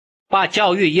把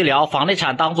教育、医疗、房地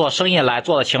产当作生意来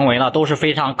做的行为呢，都是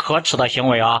非常可耻的行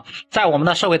为啊！在我们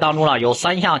的社会当中呢，有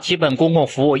3项基本公共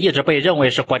服务一直被认为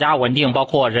是国家稳定，包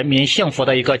括人民幸福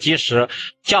的一个基石：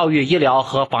教育、医疗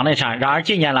和房地产。然而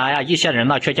近年来啊，一些人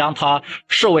呢却将它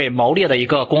视为谋利的一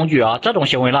个工具啊！这种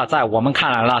行为呢，在我们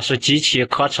看来呢是极其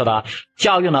可耻的。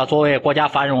教育呢，作为国家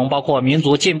繁荣，包括民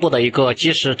族进步的一个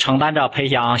基石，承担着培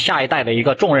养下一代的一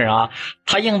个重任啊！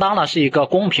它应当呢是一个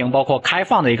公平、包括开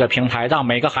放的一个平台，让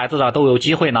每个孩子呢都有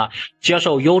机会呢接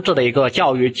受优质的一个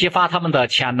教育，激发他们的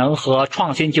潜能和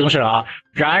创新精神啊。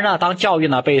然而呢，当教育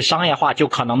呢被商业化，就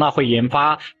可能呢会引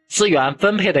发资源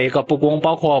分配的一个不公，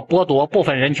包括剥夺部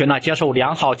分人群呢接受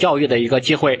良好教育的一个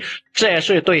机会，这也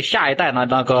是对下一代呢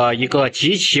一个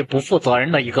极其不负责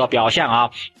任的一个表现啊。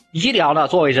医疗呢，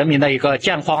作为人民的一个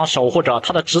健康守护者，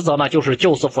它的职责呢就是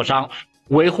救死扶伤，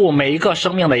维护每一个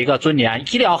生命的一个尊严。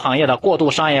医疗行业的过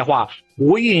度商业化，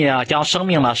无意呢将生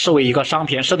命呢视为一个商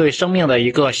品，是对生命的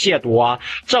一个亵渎啊！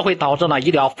这会导致呢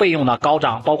医疗费用的高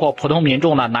涨，包括普通民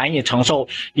众呢难以承受，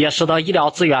也使得医疗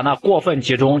资源呢过分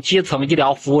集中，基层医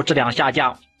疗服务质量下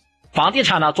降。房地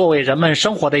产呢，作为人们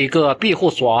生活的一个庇护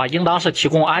所啊，应当是提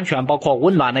供安全包括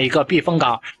温暖的一个避风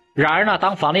港。然而呢，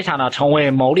当房地产呢成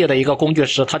为牟利的一个工具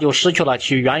时，它就失去了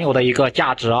其原有的一个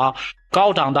价值啊。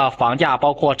高涨的房价，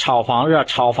包括炒房热、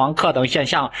炒房客等现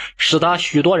象，使得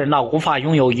许多人呢无法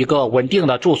拥有一个稳定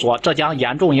的住所，这将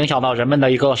严重影响到人们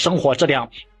的一个生活质量，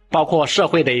包括社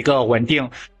会的一个稳定。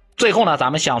最后呢，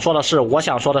我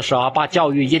想说的是啊，把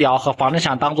教育、医疗和房地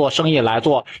产当作生意来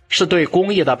做，是对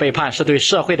公益的背叛，是对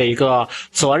社会的一个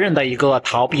责任的一个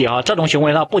逃避啊！这种行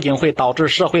为呢，不仅会导致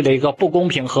社会的一个不公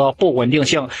平和不稳定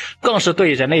性，更是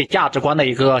对人类价值观的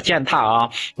一个践踏啊！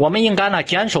我们应该呢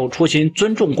坚守初心，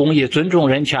尊重公益，尊重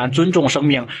人权，尊重生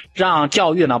命，让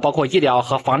教育呢，包括医疗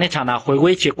和房地产呢，回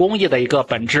归其公益的一个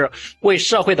本质，为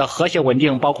社会的和谐稳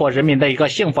定，包括人民的一个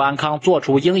幸福安康，做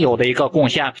出应有的一个贡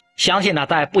献。相信呢，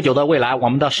在不久的未来，我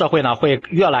们的社会呢会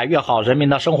越来越好，人民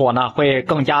的生活呢会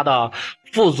更加的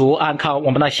富足安康，我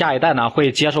们的下一代呢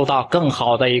会接受到更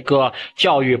好的一个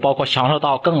教育，包括享受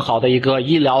到更好的一个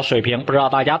医疗水平。不知道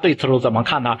大家对此是怎么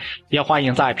看呢？也欢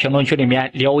迎在评论区里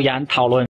面留言讨论。